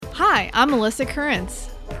Hi, I'm Melissa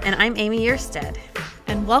Currents. And I'm Amy Yerstead.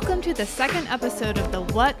 And welcome to the second episode of the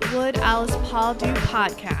What Would Alice Paul Do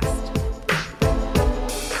podcast.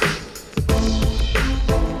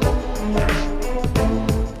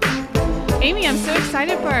 Amy, I'm so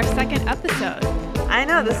excited for our second episode. I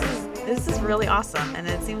know, this is really awesome. And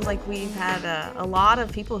it seems like we've had a lot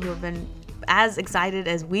of people who have been as excited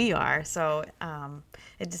as we are. So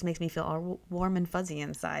it just makes me feel all warm and fuzzy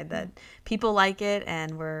inside that people like it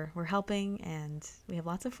and we're helping and we have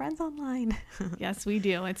lots of friends online. Yes, we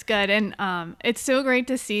do. It's good. And it's so great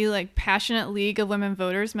to see like passionate League of Women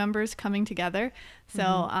Voters members coming together. So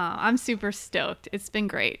I'm super stoked. It's been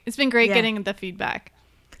great. It's been great getting the feedback.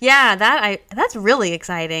 Yeah, that's really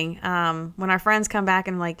exciting. When our friends come back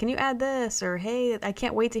and like, can you add this? Or, hey, I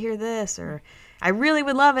can't wait to hear this. Or, I really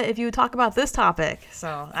would love it if you would talk about this topic.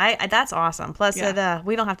 So that's awesome. Plus,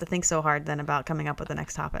 we don't have to think so hard then about coming up with the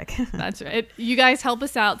next topic. That's right. You guys help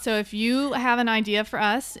us out. So if you have an idea for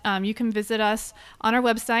us, you can visit us on our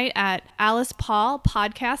website at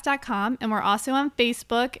alicepaulpodcast.com. And we're also on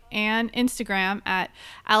Facebook and Instagram at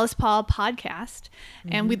Alice Paul Podcast.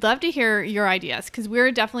 And we'd love to hear your ideas because we're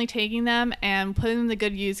definitely taking them and putting them to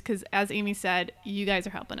good use because, as Amy said, you guys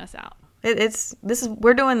are helping us out.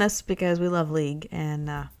 We're doing this because we love League and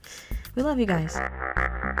we love you guys.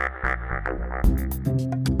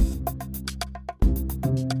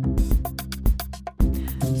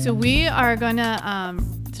 So we are going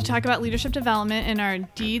to talk about leadership development in our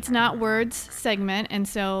Deeds Not Words segment. And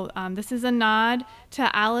so this is a nod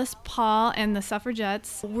to Alice Paul and the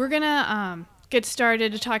suffragettes. We're going to get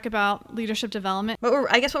started to talk about leadership development. But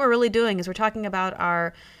I guess what we're really doing is we're talking about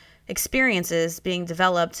our experiences being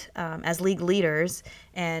developed as League leaders.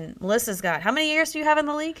 And Melissa's got, how many years do you have in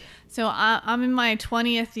the League? So I'm in my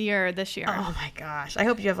 20th year this year. Oh my gosh. I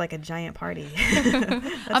hope you have like a giant party.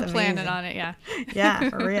 I'm planning on it, yeah. Yeah,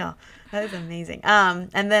 for real. That is amazing.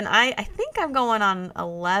 And then I think I'm going on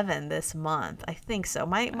 11 this month. I think so.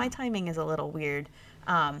 My timing is a little weird,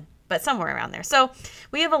 but somewhere around there. So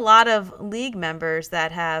we have a lot of League members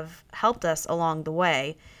that have helped us along the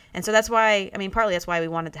way. And so that's why, partly that's why we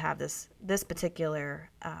wanted to have this particular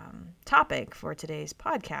topic for today's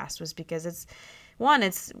podcast was because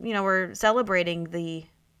we're celebrating the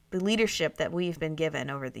leadership that we've been given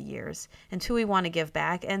over the years. And 2, we want to give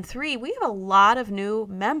back. And 3, we have a lot of new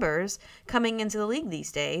members coming into the League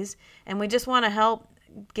these days. And we just want to help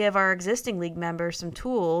give our existing League members some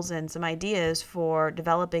tools and some ideas for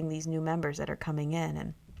developing these new members that are coming in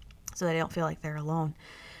and so they don't feel like they're alone.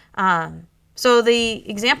 So the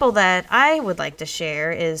example that I would like to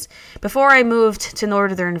share is before I moved to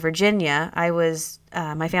Northern Virginia, I was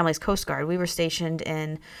my family's Coast Guard. We were stationed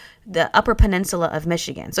in the Upper Peninsula of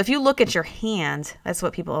Michigan. So if you look at your hand, that's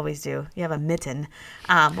what people always do. You have a mitten.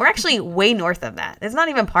 We're actually way north of that. It's not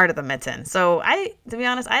even part of the mitten. So to be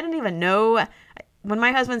honest, I didn't even know. When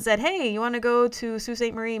my husband said, hey, you want to go to Sault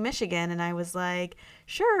Ste. Marie, Michigan? And I was like,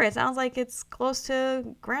 sure, it sounds like it's close to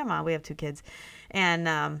grandma. We have 2 kids.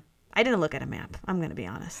 And I didn't look at a map. I'm going to be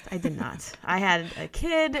honest. I did not. I had a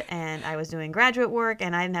kid and I was doing graduate work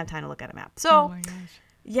and I didn't have time to look at a map. So, oh my gosh.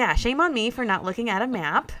 Yeah, shame on me for not looking at a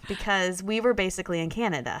map because we were basically in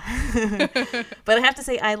Canada. But I have to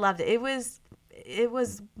say I loved it. It was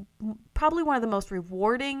probably one of the most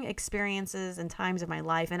rewarding experiences and times of my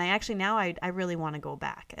life. And I really want to go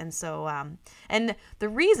back. And so, and the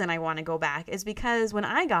reason I want to go back is because when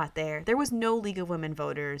I got there was no League of Women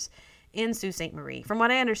Voters in Sault Ste. Marie. From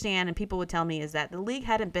what I understand, and people would tell me, is that the League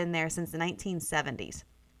hadn't been there since the 1970s.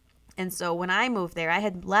 And so when I moved there, I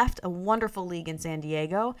had left a wonderful League in San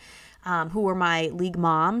Diego, who were my League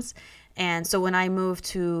moms. And so when I moved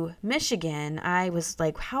to Michigan, I was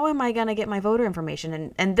like, how am I going to get my voter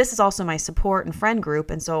information? And this is also my support and friend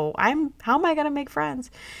group. And so how am I going to make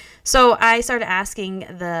friends? So I started asking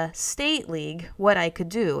the state league what I could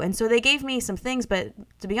do. And so they gave me some things, but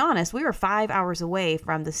to be honest, we were 5 hours away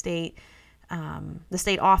from the state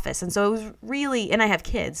office. And so it was really, and I have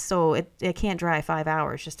kids, so I can't drive 5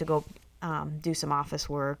 hours just to go do some office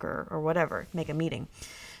work or whatever, make a meeting.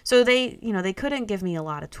 So they couldn't give me a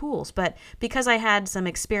lot of tools, but because I had some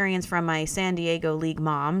experience from my San Diego League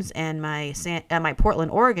moms and my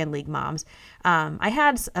Portland, Oregon League moms, I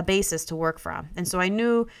had a basis to work from. And so I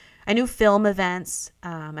knew film events,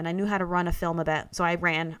 and I knew how to run a film event. So I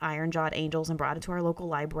ran Iron Jawed Angels and brought it to our local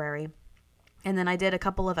library. And then I did a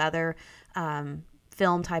couple of other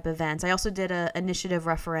film type events. I also did a initiative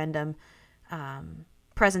referendum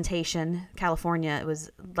presentation. California, it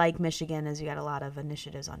was like Michigan, as you got a lot of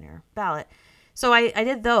initiatives on your ballot. So I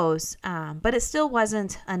did those, but it still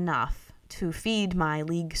wasn't enough to feed my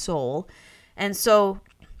League soul. And so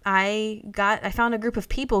I found a group of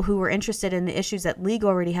people who were interested in the issues that League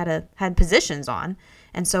already had positions on.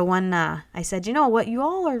 And so when I said, you know, what you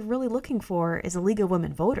all are really looking for is a League of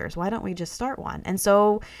Women Voters. Why don't we just start one? And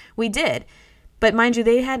so we did. But mind you,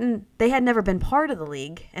 they had never been part of the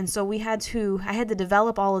League. And so I had to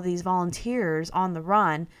develop all of these volunteers on the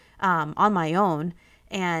run on my own.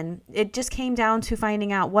 And it just came down to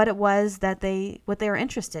finding out what it was what they were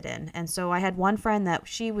interested in. And so I had one friend that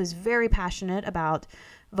she was very passionate about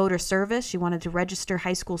voter service. She wanted to register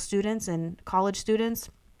high school students and college students.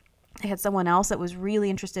 I had someone else that was really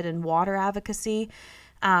interested in water advocacy.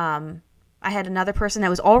 I had another person that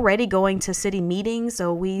was already going to city meetings,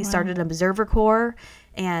 so we started an observer corps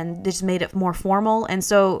and just made it more formal. And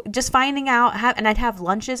so just finding out, and I'd have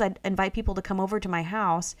lunches. I'd invite people to come over to my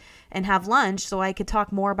house and have lunch so I could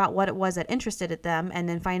talk more about what it was that interested at them, and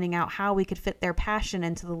then finding out how we could fit their passion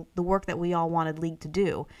into the work that we all wanted League to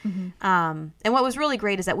do. Mm-hmm. And what was really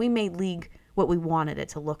great is that we made League what we wanted it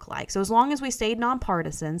to look like. So as long as we stayed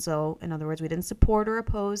nonpartisan, so in other words, we didn't support or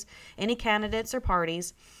oppose any candidates or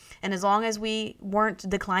parties, and as long as we weren't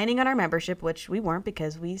declining on our membership, which we weren't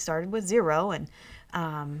because we started with 0, and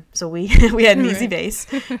so we had an easy base.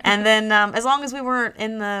 And then as long as we weren't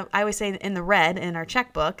I always say in the red in our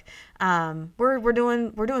checkbook, we're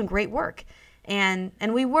doing great work, and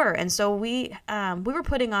we were. And so we were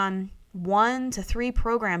putting on 1 to 3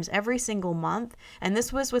 programs every single month, and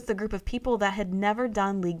this was with a group of people that had never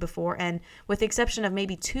done League before, and with the exception of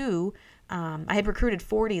maybe 2, I had recruited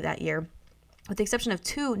 40 that year. With the exception of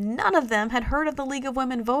 2, none of them had heard of the League of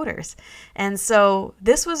Women Voters. And so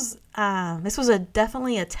this was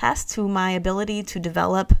definitely a test to my ability to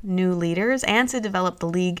develop new leaders and to develop the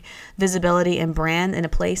League visibility and brand in a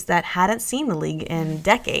place that hadn't seen the League in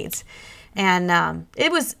decades. And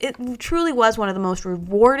it truly was one of the most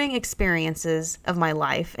rewarding experiences of my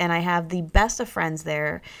life. And I have the best of friends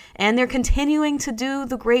there. And they're continuing to do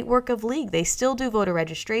the great work of League. They still do voter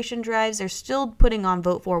registration drives. They're still putting on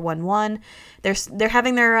Vote 411. They're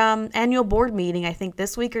having their annual board meeting, I think,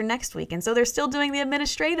 this week or next week. And so they're still doing the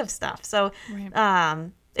administrative stuff. So right.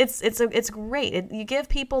 It's great. You give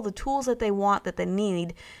people the tools that they want, that they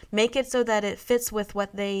need, make it so that it fits with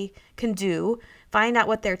what they can do, find out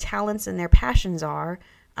what their talents and their passions are,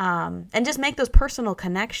 and just make those personal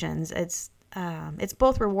connections. It's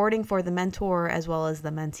both rewarding for the mentor as well as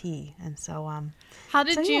the mentee. And so how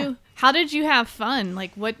did you have fun?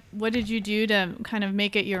 Like what did you do to kind of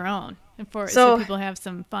make it your own so people have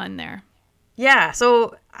some fun there? Yeah.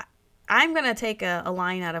 So I'm going to take a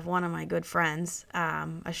line out of one of my good friends,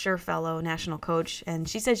 a sure fellow national coach, and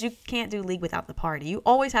she says you can't do League without the party. You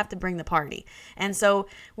always have to bring the party. And so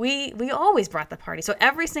we always brought the party. So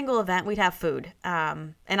every single event we'd have food.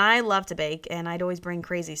 And I love to bake, and I'd always bring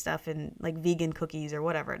crazy stuff and like vegan cookies or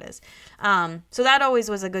whatever it is. So that always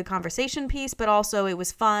was a good conversation piece, but also it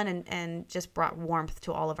was fun and just brought warmth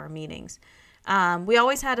to all of our meetings. We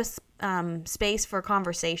always had a space for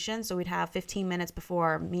conversation, so we'd have 15 minutes before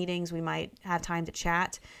our meetings. We might have time to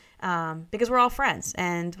chat because we're all friends,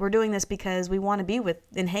 and we're doing this because we want to be with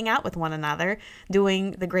and hang out with one another,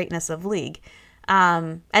 doing the greatness of League.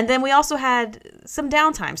 And then we also had some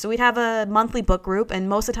downtime, so we'd have a monthly book group, and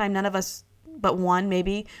most of the time none of us but one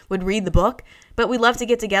maybe would read the book, but we love to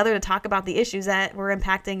get together to talk about the issues that were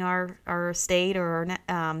impacting our state or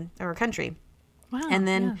our country. Wow, and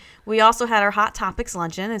then we also had our Hot Topics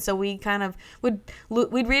luncheon, and so we kind of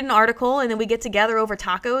we'd read an article, and then we get together over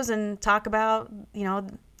tacos and talk about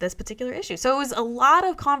this particular issue. So it was a lot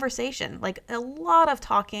of conversation, like a lot of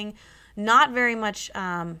talking, not very much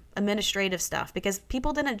administrative stuff, because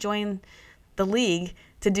people didn't join the League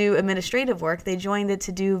to do administrative work. They joined it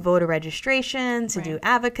to do voter registration, to do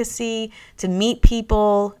advocacy, to meet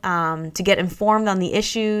people, to get informed on the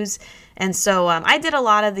issues. And so I did a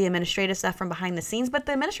lot of the administrative stuff from behind the scenes, but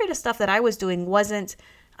the administrative stuff that I was doing wasn't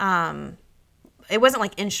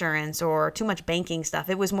like insurance or too much banking stuff.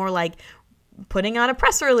 It was more like putting out a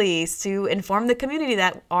press release to inform the community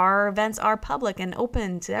that our events are public and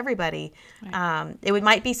open to everybody. Right. It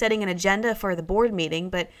might be setting an agenda for the board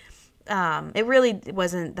meeting, but it really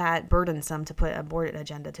wasn't that burdensome to put a board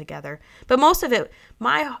agenda together. But most of it,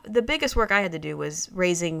 the biggest work I had to do was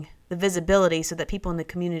raising the visibility so that people in the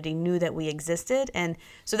community knew that we existed. And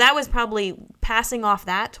so that was probably passing off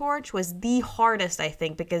that torch was the hardest, I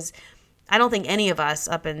think, because I don't think any of us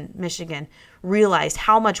up in Michigan realized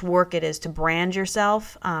how much work it is to brand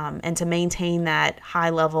yourself and to maintain that high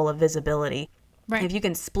level of visibility. Right. If you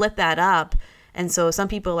can split that up, and so some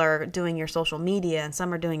people are doing your social media, and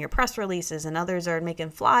some are doing your press releases, and others are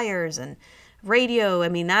making flyers and radio. I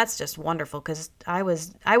mean, that's just wonderful because I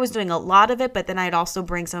was doing a lot of it, but then I'd also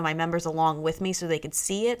bring some of my members along with me so they could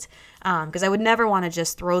see it, because I would never want to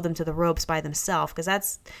just throw them to the ropes by themselves,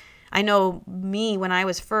 because I know me when I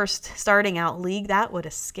was first starting out league, that would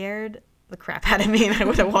have scared the crap out of me, and I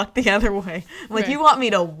would have walked the other way. I'm like, Right. You want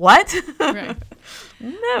me to what? Right.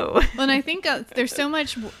 No. Well, and I think there's so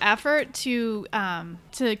much effort to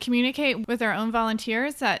communicate with our own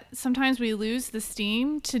volunteers that sometimes we lose the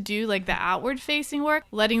steam to do like the outward facing work,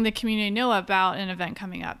 letting the community know about an event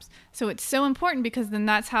coming up. So it's so important because then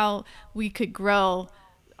that's how we could grow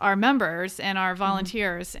our members and our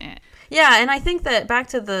volunteers. Yeah, and I think that back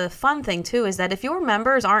to the fun thing too is that if your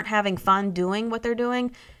members aren't having fun doing what they're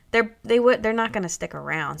doing, they're not going to stick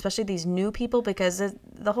around, especially these new people, because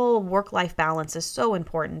the whole work-life balance is so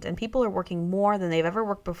important, and people are working more than they've ever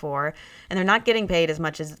worked before, and they're not getting paid as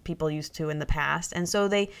much as people used to in the past, and so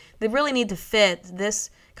they really need to fit this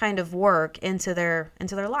kind of work into their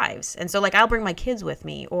lives. And so like I'll bring my kids with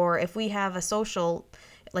me, or if we have a social,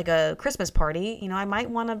 like a Christmas party, I might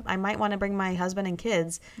want to bring my husband and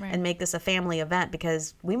kids Right. and make this a family event,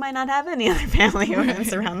 because we might not have any other family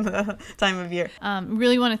events around the time of year.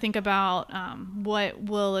 Really want to think about what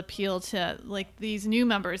will appeal to like these new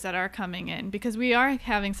members that are coming in, because we are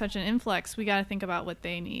having such an influx. We got to think about what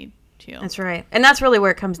they need too. That's right. And that's really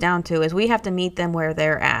where it comes down to, is we have to meet them where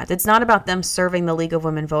they're at. It's not about them serving the League of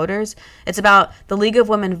Women Voters. It's about the League of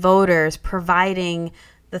Women Voters providing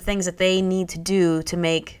the things that they need to do to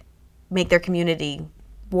make their community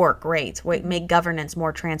work great, make governance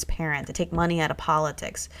more transparent, to take money out of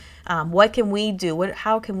politics. What can we do?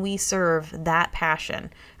 How can we serve that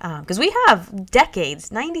passion? Because we have decades,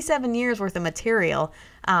 97 years worth of material.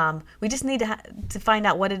 We just need to find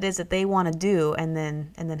out what it is that they want to do, and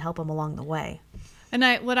then help them along the way.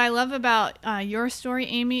 And what I love about your story,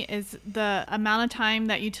 Amy, is the amount of time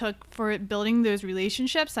that you took for building those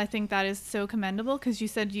relationships. I think that is so commendable, because you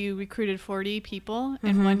said you recruited 40 people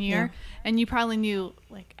in 1 year, and you probably knew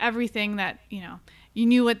like everything that, you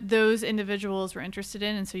knew what those individuals were interested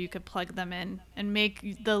in, and so you could plug them in and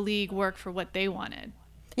make the league work for what they wanted.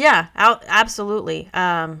 Yeah, absolutely.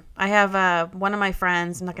 I have one of my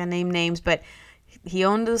friends, I'm not going to name names, but he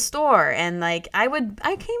owned a store, and like I came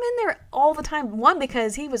in there all the time, one,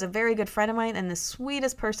 because he was a very good friend of mine and the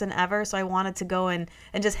sweetest person ever, so I wanted to go and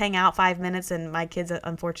just hang out 5 minutes, and my kids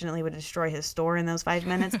unfortunately would destroy his store in those 5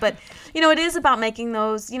 minutes. But it is about making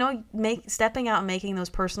those, stepping out and making those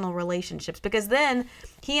personal relationships, because then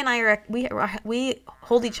he and I we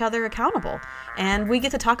hold each other accountable, and we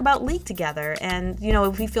get to talk about league together, and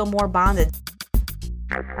we feel more bonded.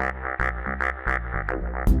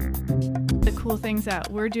 The cool things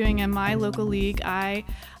that we're doing in my local league, I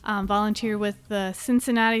volunteer with the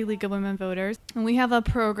Cincinnati League of Women Voters, and we have a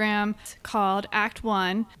program called Act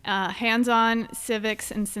One, Hands-On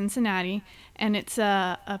Civics in Cincinnati, and it's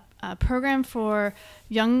a program for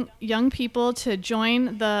young people to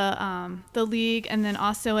join the league, and then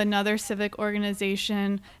also another civic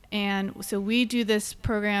organization. And so we do this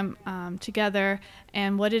program together,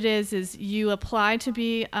 and what it is you apply to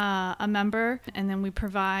be a member, and then we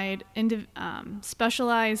provide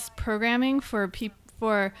specialized programming for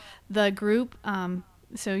the group.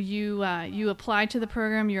 So you apply to the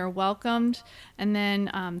program, you're welcomed, and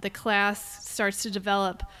then the class starts to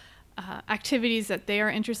develop activities that they are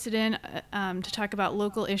interested in to talk about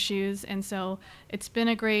local issues. And so it's been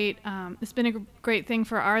a great thing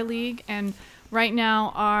for our league. And right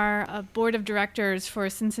now our board of directors for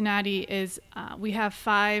Cincinnati is we have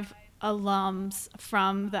 5 alums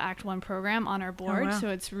from the Act One program on our board. Oh, wow. So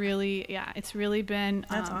it's really been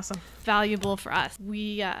That's awesome. valuable for us.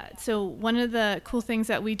 We so one of the cool things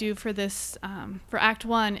that we do for this for Act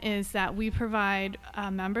One is that we provide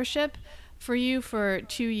membership for you for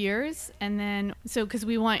 2 years, and then because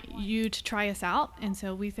we want you to try us out, and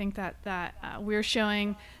so we think that we're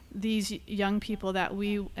showing these young people that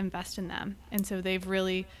we invest in them, and so they've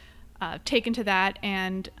really taken to that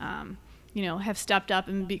and have stepped up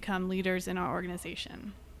and become leaders in our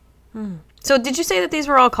organization. So did you say that these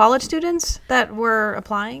were all college students that were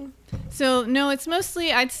applying? So no, it's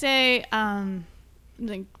mostly, I'd say,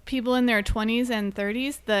 like people in their 20s and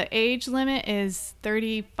 30s. The age limit is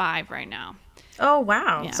 35 right now. Oh,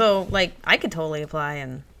 wow. Yeah. So like I could totally apply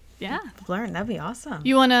and Yeah. learn. That'd be awesome.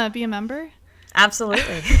 You want to be a member?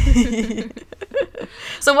 Absolutely.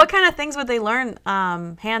 So what kind of things would they learn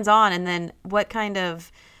hands-on, and then what kind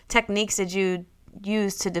of techniques did you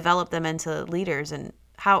use to develop them into leaders? And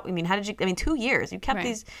how did you, 2 years, you kept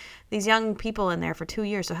Right. these young people in there for 2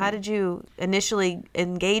 years. So how did you initially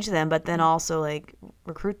engage them, but then also like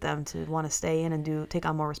recruit them to want to stay in and take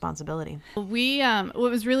on more responsibility? What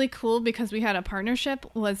was really cool, because we had a partnership,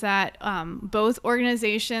 was that both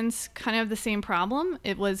organizations kind of have the same problem.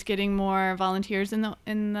 It was getting more volunteers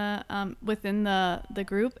within the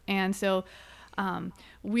group, and so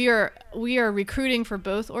we are recruiting for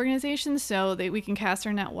both organizations so that we can cast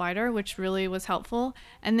our net wider, which really was helpful.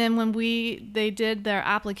 And then when they did their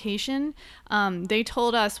application, they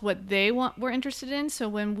told us what they were interested in. So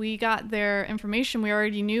when we got their information, we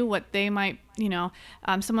already knew what they might,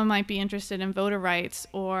 someone might be interested in voter rights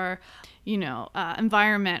or,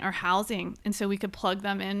 environment or housing. And so we could plug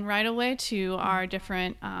them in right away to our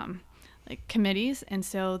different committees. And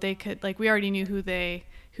so they could, we already knew who they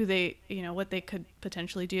what they could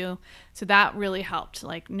potentially do. So that really helped,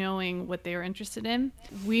 knowing what they were interested in.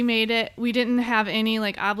 We didn't have any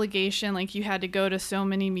obligation, you had to go to so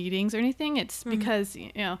many meetings or anything. It's because,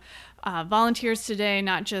 volunteers today,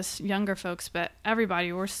 not just younger folks, but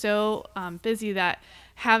everybody, we're so busy that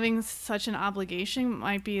having such an obligation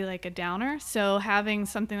might be a downer. So having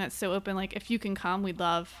something that's so open, if you can come, we'd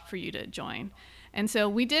love for you to join. And so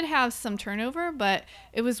we did have some turnover, but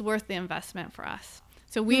it was worth the investment for us.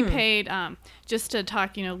 So we paid, just to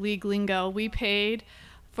talk, league lingo, we paid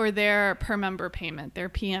for their per member payment, their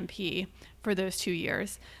PMP, for those 2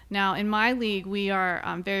 years. Now, in my league, we are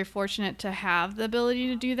very fortunate to have the ability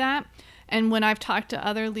to do that. And when I've talked to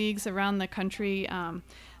other leagues around the country,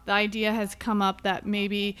 the idea has come up that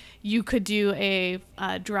maybe you could do a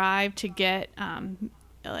drive to get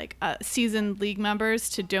seasoned league members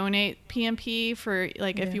to donate PMP for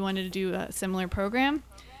if you wanted to do a similar program.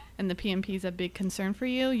 And the PMP is a big concern for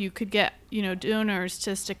you, you could get, donors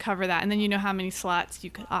just to cover that. And then how many slots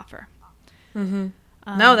you could offer. Mm-hmm.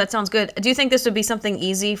 No, that sounds good. Do you think this would be something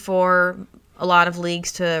easy for a lot of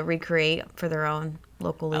leagues to recreate for their own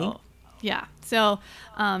local league? Oh, yeah. So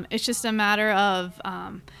it's just a matter of,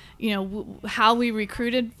 how we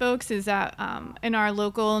recruited folks is that in our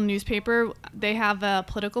local newspaper, they have a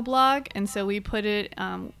political blog. And so we put it,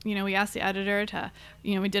 we asked the editor to,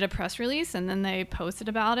 we did a press release and then they posted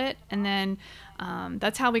about it. And then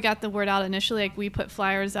that's how we got the word out initially. We put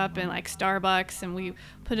flyers up in Starbucks and we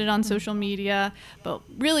put it on social media. But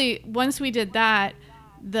really, once we did that,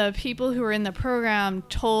 the people who were in the program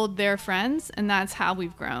told their friends, and that's how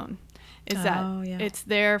we've grown. It's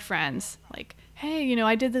their friends. Hey,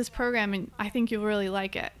 I did this program and I think you'll really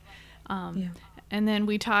like it. And then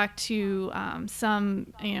we talked to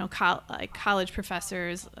some, college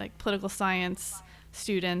professors, political science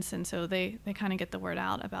students. And so they kind of get the word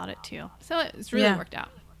out about it too. So it's really worked out.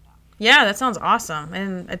 Yeah, that sounds awesome.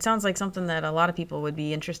 And it sounds like something that a lot of people would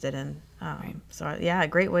be interested in. Right. So yeah, a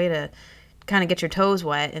great way to kind of get your toes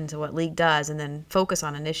wet into what league does and then focus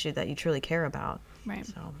on an issue that you truly care about. Right.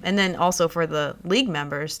 So, and then also for the league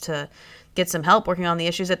members to get some help working on the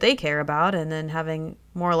issues that they care about, and then having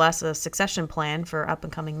more or less a succession plan for up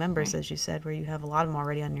and coming members, as you said, where you have a lot of them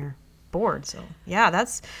already on your board. So yeah,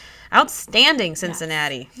 that's outstanding,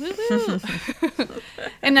 Cincinnati. Yes.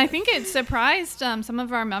 And I think it surprised some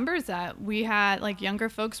of our members that we had younger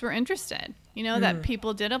folks were interested, that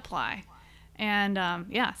people did apply. And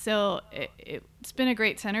so it's been a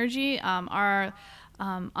great synergy.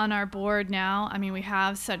 On our board now, we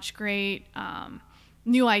have such great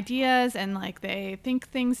new ideas, and they think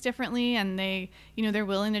things differently, and they're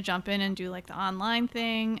willing to jump in and do the online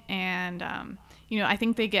thing. And I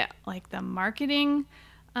think they get the marketing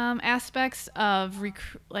aspects of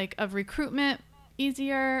recruitment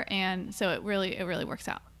easier, and so it really works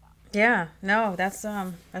out. Yeah, no, that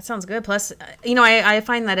sounds good. Plus, I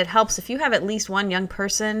find that it helps if you have at least one young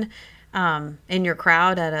person in your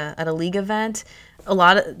crowd at a league event. A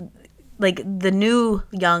lot of the new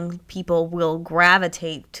young people will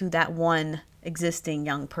gravitate to that one existing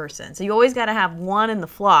young person. So you always got to have one in the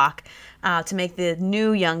flock to make the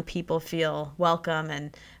new young people feel welcome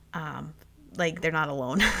and they're not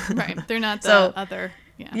alone. Right, they're not the other.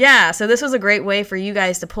 Yeah, so this was a great way for you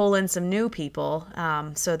guys to pull in some new people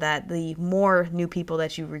so that the more new people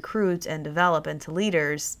that you recruit and develop into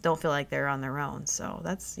leaders don't feel like they're on their own. So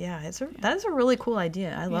that's a really cool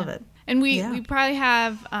idea. I love it. And we probably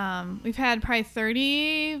have, we've had probably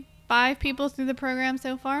 35 people through the program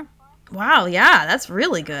so far. Wow, yeah, that's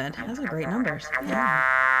really good. Those are great numbers. Yeah.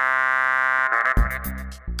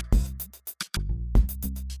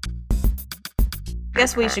 I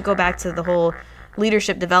guess we should go back to the whole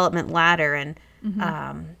leadership development ladder and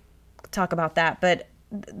talk about that. But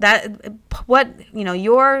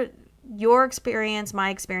your experience, my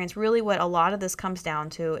experience, really what a lot of this comes down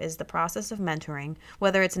to is the process of mentoring,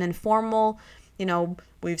 whether it's an informal,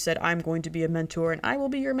 we've said, I'm going to be a mentor and I will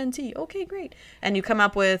be your mentee. Okay, great. And you come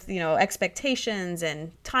up with, expectations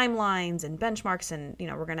and timelines and benchmarks, and,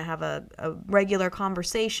 we're going to have a regular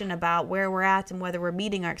conversation about where we're at and whether we're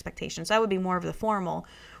meeting our expectations. So that would be more of the formal.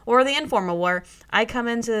 Or the informal, where I come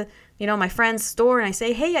into, my friend's store and I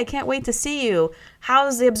say, hey, I can't wait to see you.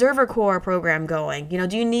 How's the Observer Corps program going?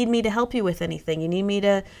 Do you need me to help you with anything? You need me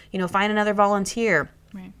to, find another volunteer?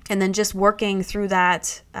 Right. And then just working through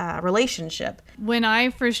that relationship. When I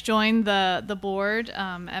first joined the board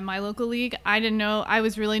at my local league, I didn't know, I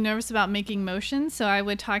was really nervous about making motions. So I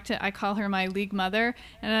would I call her my league mother,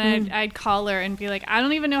 and I'd call her and be like, I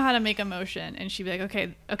don't even know how to make a motion. And she'd be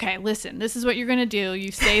like, okay, listen, this is what you're going to do.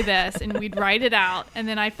 You say this, and we'd write it out. And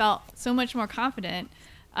then I felt so much more confident,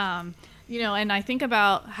 and I think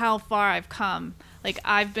about how far I've come. Like,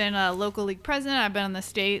 I've been a local league president. I've been on the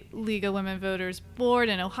state League of Women Voters board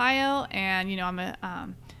in Ohio. And, I'm a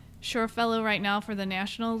Shore Fellow right now for the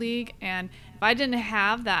National League. And if I didn't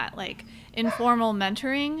have that, informal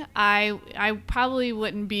mentoring, I probably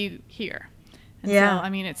wouldn't be here. And yeah.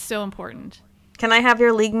 So, it's so important. Can I have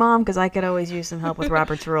your league mom? Because I could always use some help with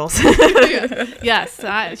Robert's Rules.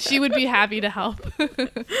 Yes, she would be happy to help.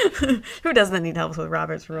 Who doesn't need help with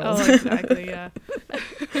Robert's Rules? Oh, exactly, yeah.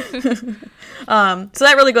 So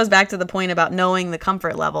that really goes back to the point about knowing the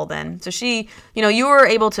comfort level then. So she, you were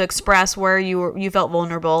able to express where you felt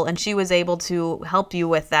vulnerable, and she was able to help you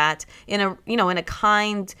with that in a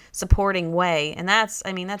kind, supporting way. And that's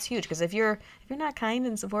huge, because if you're not kind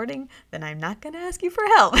and supporting, then I'm not going to ask you for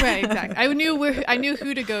help. Right, exactly. I knew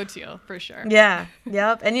who to go to, for sure. Yeah,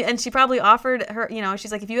 yep. And she probably offered her,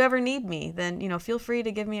 she's like, if you ever need me, then, feel free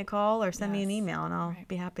to give me a call or send me an email, and I'll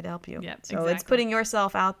be happy to help you. Yep, so exactly. It's putting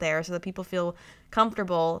yourself out there so that people feel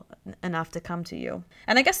comfortable enough to come to you.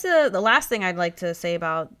 And I guess the last thing I'd like to say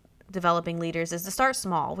about developing leaders is to start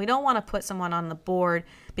small. We don't want to put someone on the board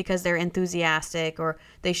because they're enthusiastic or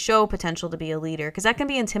they show potential to be a leader, because that can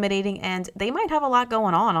be intimidating, and they might have a lot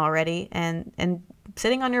going on already, and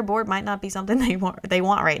sitting on your board might not be something they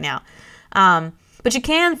want right now. But you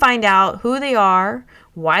can find out who they are,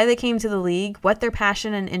 why they came to the league, what their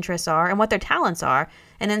passion and interests are, and what their talents are,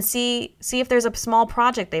 and then see if there's a small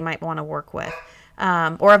project they might want to work with,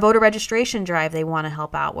 or a voter registration drive they want to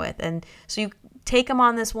help out with. And so you take them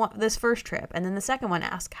on this first trip, and then the second one,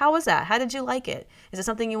 ask, how was that? How did you like it? Is it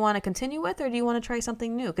something you want to continue with, or do you want to try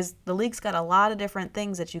something new? Because the league's got a lot of different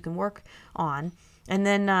things that you can work on. And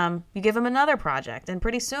then you give them another project, and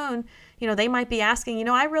pretty soon, they might be asking,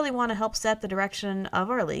 I really want to help set the direction of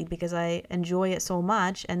our league because I enjoy it so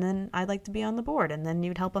much, and then I'd like to be on the board. And then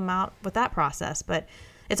you'd help them out with that process. But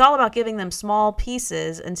it's all about giving them small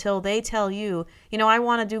pieces until they tell you, I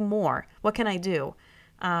want to do more. What can I do?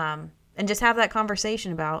 And just have that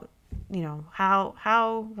conversation about,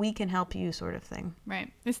 how we can help you, sort of thing.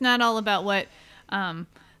 Right. It's not all about what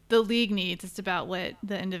the league needs. It's about what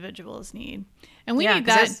the individuals need. And we need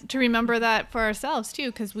that to remember that for ourselves,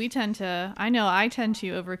 too, because I tend to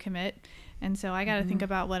overcommit. And so I got to think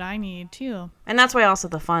about what I need, too. And that's why also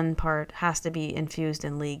the fun part has to be infused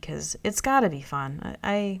in league, because it's got to be fun.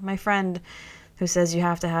 My friend who says you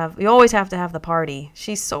always have to have the party.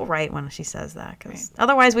 She's so right when she says that, because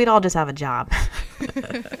otherwise we'd all just have a job.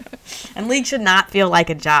 And league should not feel like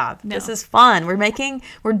a job. No. This is fun.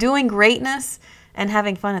 We're doing greatness and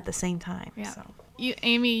having fun at the same time. Yeah. So.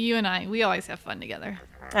 Amy, you and I, we always have fun together.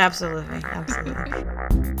 Absolutely.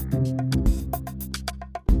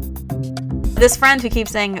 This friend who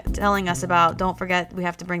keeps telling us about, don't forget we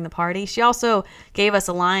have to bring the party, she also gave us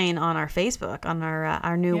a line on our Facebook, on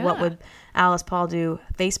our new What Would Alice Paul Do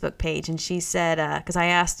Facebook page. And she said, because I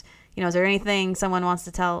asked, is there anything someone wants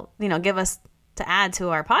to give us to add to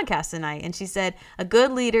our podcast tonight? And she said, a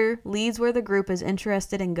good leader leads where the group is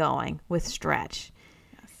interested in going with stretch.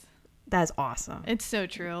 Yes. That's awesome. It's so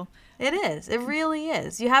true. It is. It really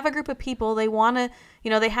is. You have a group of people, they want to,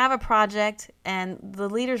 they have a project, and the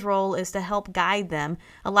leader's role is to help guide them,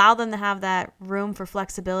 allow them to have that room for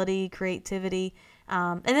flexibility, creativity,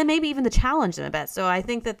 and then maybe even to challenge them a bit. So I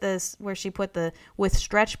think that this, where she put the with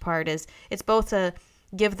stretch part, is it's both to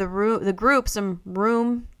give the group some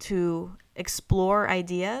room to explore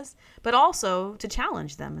ideas, but also to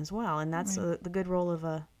challenge them as well. And that's the good role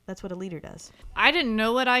of that's what a leader does. I didn't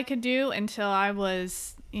know what I could do until I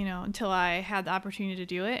had the opportunity to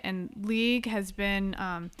do it. And League has been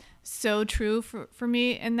so true for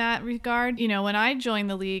me in that regard. When I joined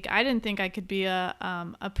the League, I didn't think I could be a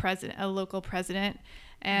local president.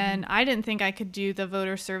 And I didn't think I could do the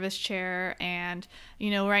voter service chair. And,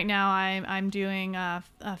 right now I'm doing a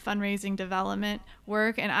fundraising development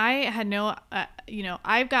work. And I had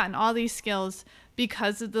I've gotten all these skills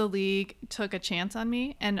because of the league took a chance on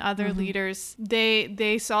me, and other leaders,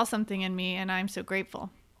 they saw something in me, and I'm so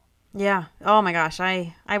grateful. Yeah. Oh my gosh.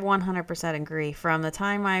 I 100% agree. From the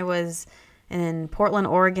time I was in Portland,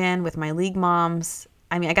 Oregon with my league moms,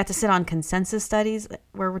 I mean, I got to sit on consensus studies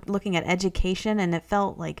where we're looking at education, and it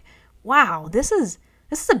felt like, wow, this is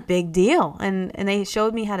a big deal. And they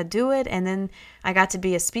showed me how to do it. And then I got to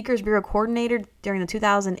be a Speakers Bureau coordinator during the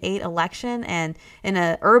 2008 election. And in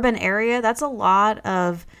an urban area, that's a lot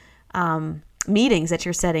of meetings that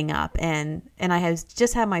you're setting up. And I had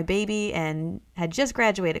just had my baby and had just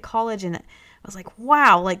graduated college. And I was like,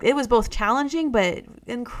 wow, like it was both challenging, but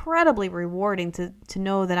incredibly rewarding to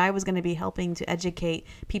know that I was going to be helping to educate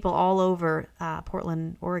people all over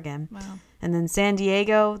Portland, Oregon. Wow. And then San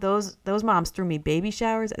Diego, those moms threw me baby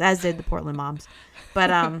showers, as did the Portland moms. But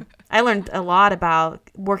I learned a lot about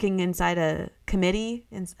working inside a committee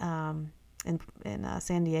in San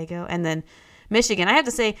Diego, and then Michigan. I have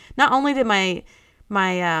to say, not only did my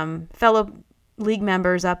fellow league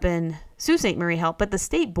members up in Sault Ste. Marie help, but the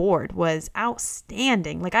state board was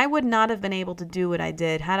outstanding. Like, I would not have been able to do what I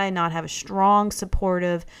did had I not have a strong,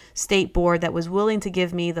 supportive state board that was willing to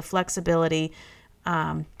give me the flexibility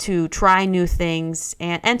to try new things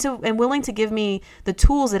and willing to give me the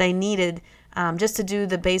tools that I needed just to do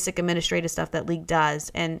the basic administrative stuff that league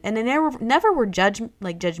does. And they never were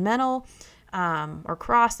judgmental or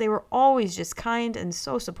cross. They were always just kind and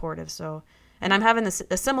so supportive. So, and I'm having a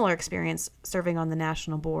similar experience serving on the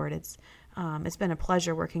national board. It's been a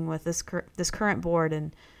pleasure working with this current board,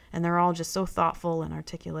 and they're all just so thoughtful and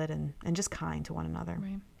articulate and just kind to one another.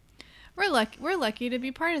 Right. We're lucky to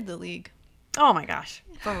be part of the league. Oh my gosh,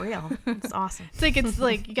 for real. It's awesome. It's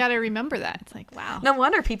like you got to remember that. It's like, wow. No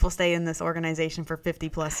wonder people stay in this organization for 50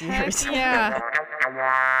 plus years. Heck yeah.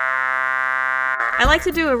 I like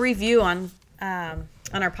to do a review on our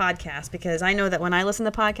podcast, because I know that when I listen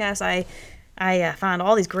to podcasts, I found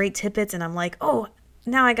all these great tidbits, and I'm like, oh,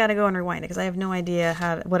 now I got to go and rewind it because I have no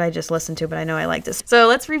idea what I just listened to, but I know I like this. So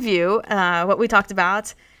let's review what we talked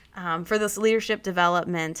about for this leadership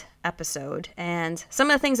development episode, and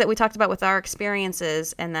some of the things that we talked about with our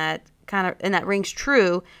experiences, and that rings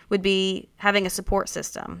true, would be having a support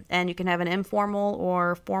system, and you can have an informal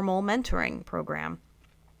or formal mentoring program.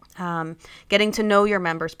 Getting to know your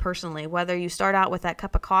members personally, whether you start out with that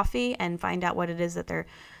cup of coffee and find out what it is that they're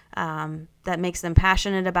that makes them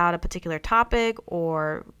passionate about a particular topic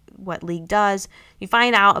or what league does. You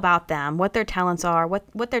find out about them, what their talents are,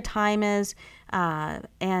 what their time is,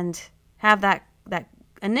 and have that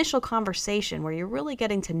initial conversation where you're really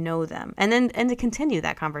getting to know them. And to continue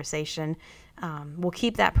that conversation will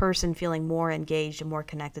keep that person feeling more engaged and more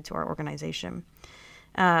connected to our organization.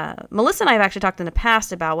 Melissa and I have actually talked in the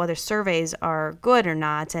past about whether surveys are good or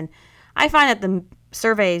not, and I find that the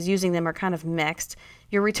surveys using them are kind of mixed.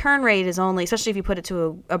 Your return rate is only, especially if you put it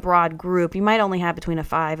to a broad group, you might only have between a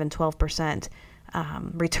 5 and 12%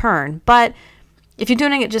 return. But if you're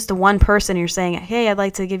doing it just to one person, you're saying, hey, I'd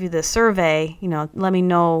like to give you this survey, let me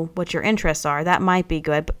know what your interests are, that might be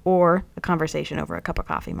good. Or a conversation over a cup of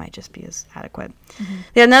coffee might just be as adequate.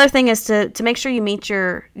 Mm-hmm. Another thing is to make sure you meet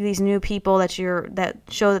these new people that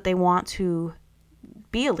show that they want to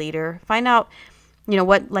be a leader. Find out,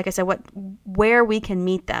 where we can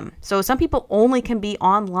meet them. So some people only can be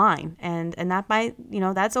online, and that might,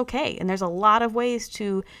 that's okay. And there's a lot of ways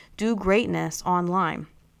to do greatness online.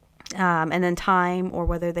 And then time, or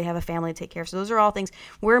whether they have a family to take care of. So those are all things.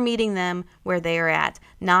 We're meeting them where they are at,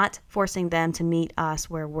 not forcing them to meet us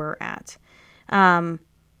where we're at.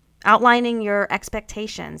 Outlining your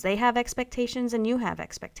expectations. They have expectations and you have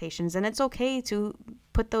expectations, and it's okay to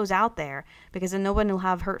put those out there, because then no one will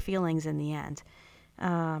have hurt feelings in the end.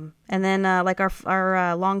 And then like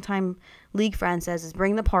our longtime league friend says, is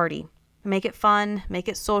bring the party. Make it fun, make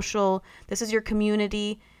it social. This is your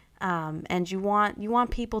community. And you want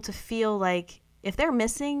people to feel like if they're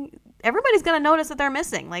missing, everybody's going to notice that they're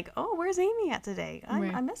missing. Like, oh, where's Amy at today?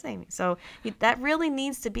 I miss Amy. So that really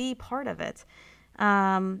needs to be part of it.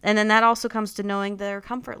 And then that also comes to knowing their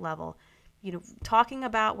comfort level, talking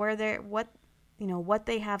about what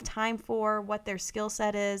they have time for, what their skill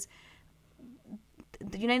set is.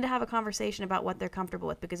 You need to have a conversation about what they're comfortable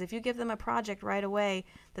with, because if you give them a project right away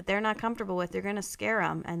that they're not comfortable with, you're going to scare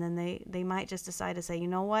them, and then they might just decide to say, you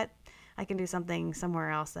know what, I can do something somewhere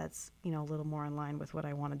else that's a little more in line with what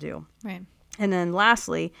I want to do. Right. And then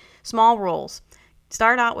lastly, small roles.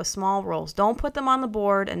 Start out with small roles. Don't put them on the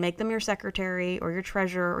board and make them your secretary or your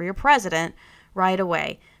treasurer or your president right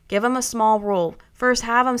away. Give them a small role. First,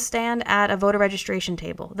 have them stand at a voter registration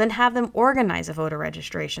table. Then have them organize a voter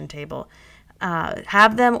registration table.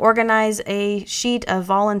 have them organize a sheet of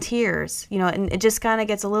volunteers, and it just kind of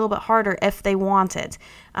gets a little bit harder if they want it.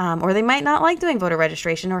 Or they might not like doing voter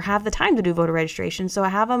registration or have the time to do voter registration. So I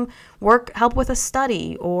have them help with a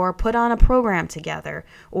study or put on a program together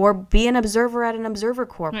or be an observer at an Observer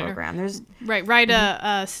Corps program. Write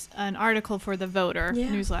an article for the voter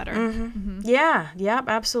newsletter. Yeah,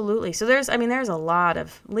 absolutely. So there's a lot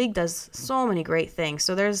of, League does so many great things.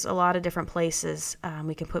 So there's a lot of different places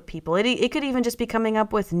we can put people. It could even just be coming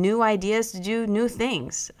up with new ideas to do new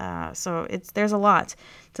things. So there's a lot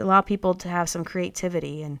to allow people to have some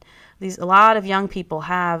creativity, and a lot of young people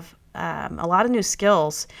have a lot of new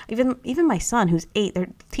skills. Even my son, who's 8, they're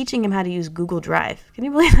teaching him how to use Google Drive. Can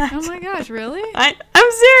you believe that? Oh my gosh, really? I'm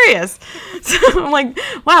serious. So I'm like,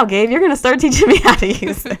 wow, Gabe, you're going to start teaching me how to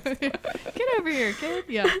use this. Get over here, kid.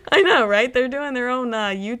 Yeah. I know, right? They're doing their own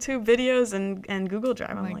YouTube videos and Google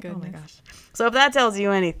Drive. I'm like, goodness. Oh my gosh. So if that tells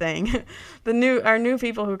you anything, our new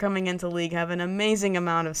people who are coming into League have an amazing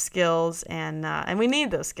amount of skills, and we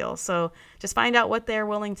need those skills. So just find out what they're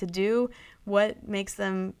willing to do, what makes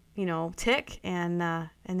them tick, and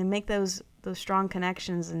then make those strong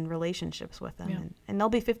connections and relationships with them, and they'll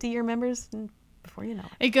be 50-year members before you know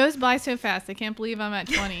it. It goes by so fast. I can't believe I'm at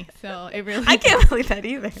 20. So it really. I can't believe that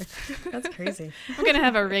either. That's crazy. I'm gonna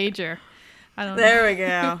have a rager. I don't know.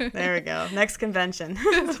 There we go. Next convention.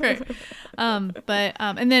 That's right.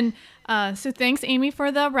 And then so thanks, Amy,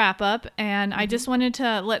 for the wrap up. And I just wanted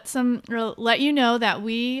to let you know that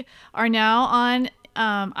we are now on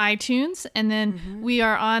iTunes, and then we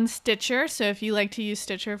are on Stitcher. So if you like to use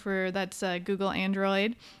Stitcher that's Google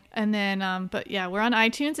Android, and then we're on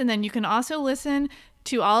iTunes, and then you can also listen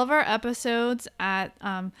to all of our episodes at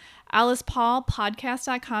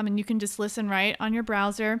alicepaulpodcast.com, and you can just listen right on your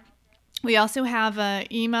browser. We also have an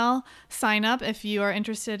email sign up if you are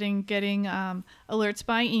interested in getting alerts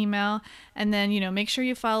by email. And then, make sure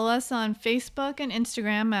you follow us on Facebook and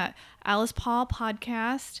Instagram at Alice Paul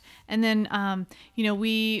Podcast. And then,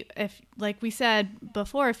 like we said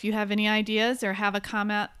before, if you have any ideas or have a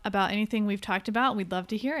comment about anything we've talked about, we'd love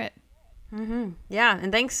to hear it. Yeah.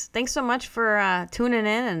 And thanks so much for tuning in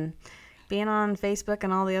and being on Facebook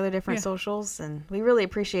and all the other different socials. And we really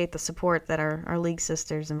appreciate the support that our League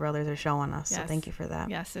sisters and brothers are showing us. Yes. So thank you for that.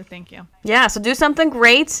 Yes, so thank you. Yeah, so do something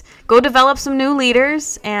great. Go develop some new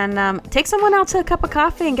leaders, and take someone out to a cup of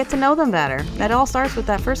coffee and get to know them better. That all starts with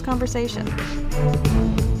that first conversation.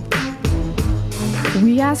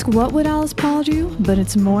 We ask, what would Alice Paul do? But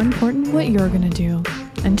it's more important what you're going to do.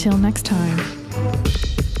 Until next time.